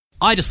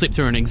I just slipped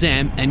through an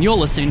exam, and you're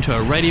listening to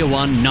a Radio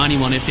 1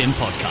 91 FM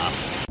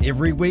podcast.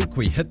 Every week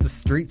we hit the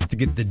streets to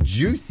get the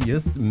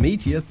juiciest,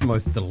 meatiest,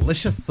 most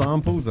delicious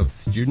samples of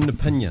student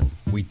opinion.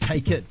 We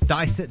take it,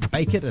 dice it,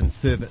 bake it, and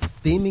serve it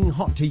steaming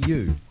hot to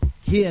you.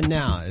 Here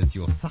now is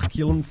your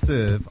succulent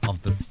serve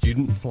of the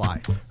Student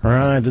Slice. All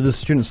right, it is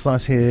Student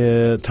Slice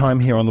here, time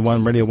here on the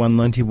One Radio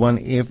 191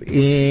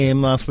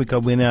 FM. Last week I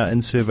went out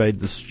and surveyed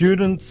the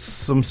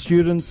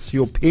students,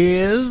 your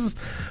peers,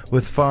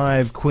 with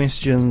 5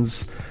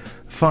 questions,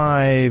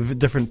 5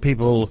 different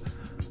people,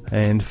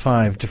 and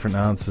 5 different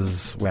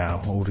answers.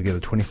 Wow, altogether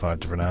 25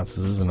 different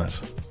answers, isn't it?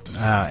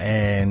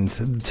 And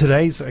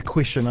today's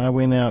question, I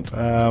went out...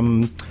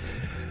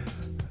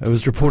 It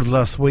was reported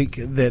last week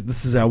that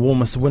this is our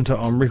warmest winter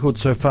on record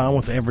so far,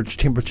 with average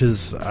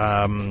temperatures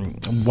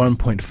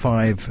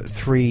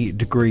 1.53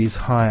 degrees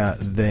higher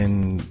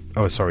than...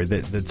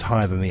 that's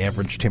higher than the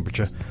average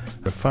temperature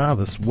so far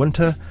this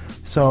winter.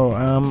 So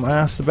I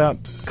asked about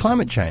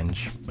climate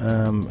change.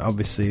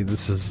 Obviously,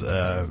 this is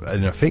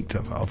an effect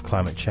of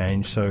climate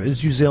change. So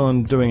is New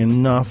Zealand doing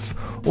enough?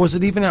 Or is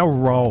it even our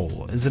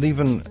role? Is it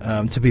even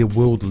to be a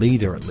world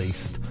leader, at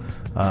least?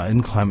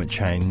 In climate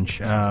change,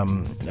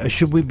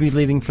 should we be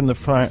leading from the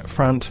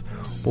front,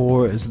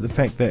 or is it the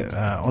fact that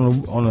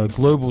on a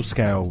global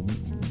scale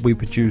we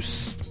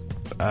produce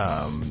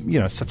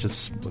such a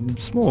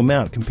small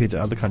amount compared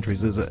to other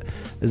countries? Is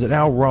it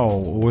our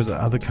role, or is it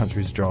other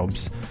countries'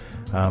 jobs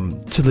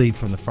to lead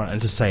from the front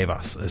and to save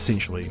us,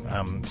 essentially?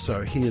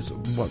 So here's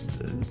what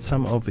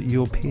some of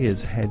your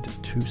peers had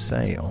to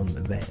say on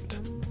that.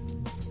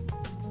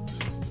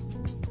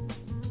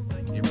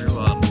 Thank you,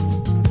 everyone.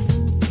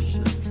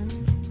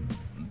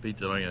 Be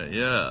doing it.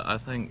 Yeah, I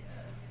don't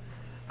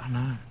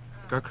know,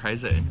 go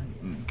crazy,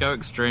 go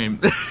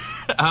extreme.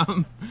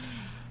 And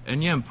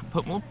yeah,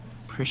 put more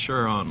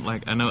pressure on,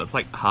 like, I know it's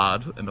like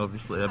hard, and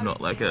obviously I'm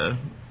not like a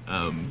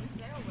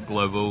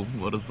global,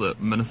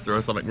 minister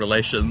or something,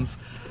 relations,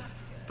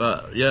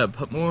 but yeah,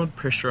 put more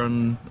pressure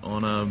on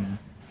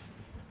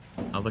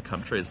other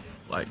countries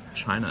like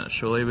China.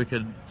 Surely we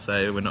could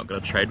say we're not going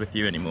to trade with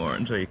you anymore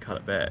until you cut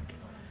it back,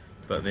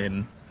 but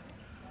then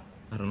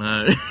I don't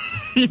know,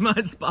 you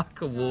might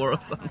spark a war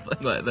or something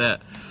like that.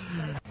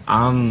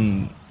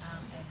 I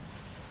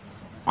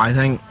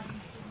think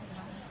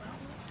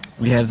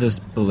we have this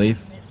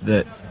belief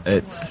that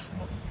it's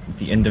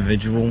the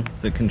individual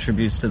that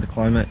contributes to the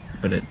climate,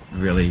 but it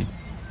really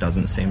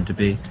doesn't seem to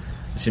be.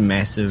 It's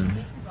massive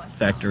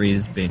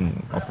factories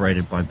being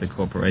operated by big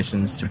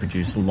corporations to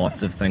produce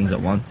lots of things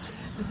at once.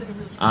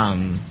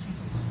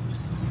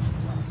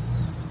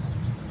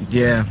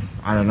 Yeah,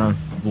 I don't know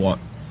what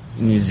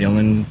New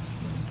Zealand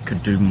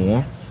could do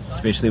more,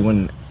 especially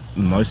when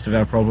most of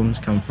our problems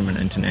come from an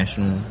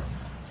international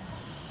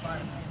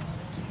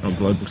or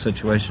global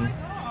situation.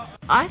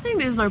 I think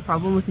there's no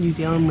problem with New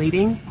Zealand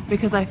leading,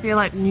 because I feel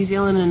like New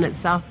Zealand in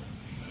itself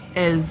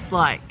is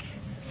like,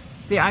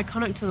 they're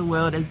iconic to the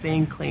world as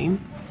being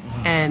clean,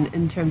 and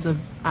in terms of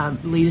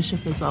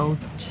leadership as well,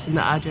 just in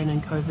the Arjun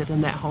and COVID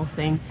and that whole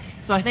thing.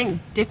 So I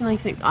definitely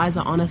think eyes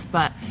are honest,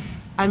 but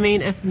I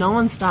mean, if no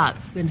one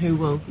starts, then who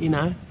will,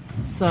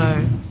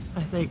 So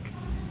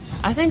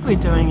I think we're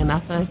doing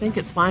enough, and I think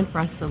it's fine for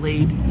us to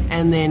lead,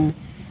 and then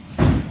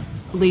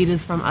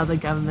leaders from other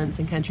governments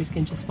and countries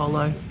can just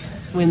follow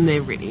when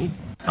they're ready.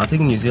 I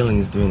think New Zealand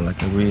is doing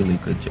like a really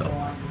good job.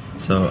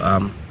 So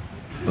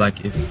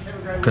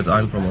because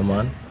I'm from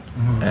Oman,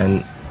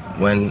 and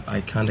when I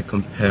kind of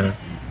compare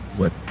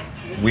what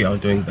we are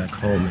doing back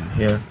home and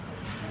here,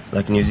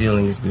 like New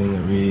Zealand is doing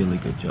a really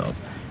good job.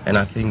 And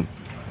I think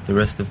the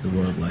rest of the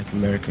world, like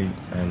America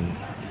and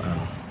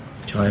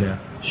China,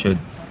 should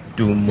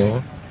do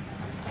more.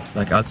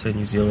 Like, I'd say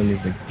New Zealand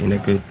is in a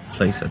good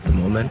place at the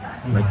moment.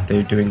 Like,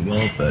 they're doing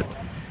well, but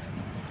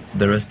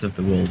the rest of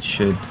the world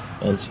should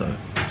also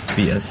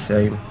be at the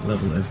same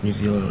level as New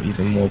Zealand, or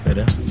even more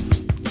better.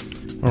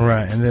 All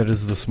right, and that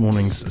is this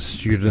morning's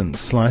Student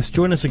Slice.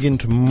 Join us again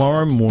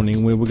tomorrow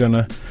morning, where I'm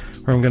going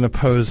to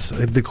pose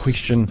the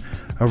question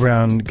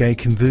around gay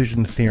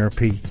conversion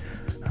therapy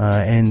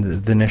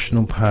and the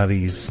National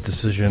Party's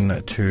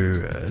decision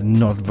to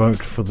not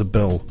vote for the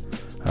bill.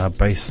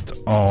 Based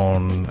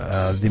on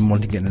them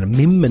wanting to get an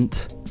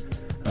amendment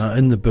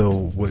in the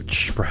bill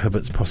which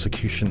prohibits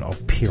prosecution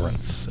of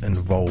parents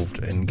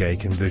involved in gay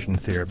conversion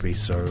therapy.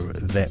 So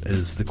that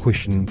is the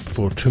question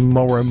for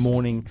tomorrow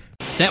morning.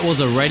 That was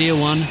a Radio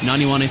 1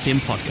 91 FM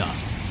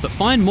podcast, but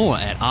find more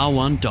at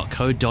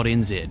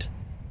r1.co.nz.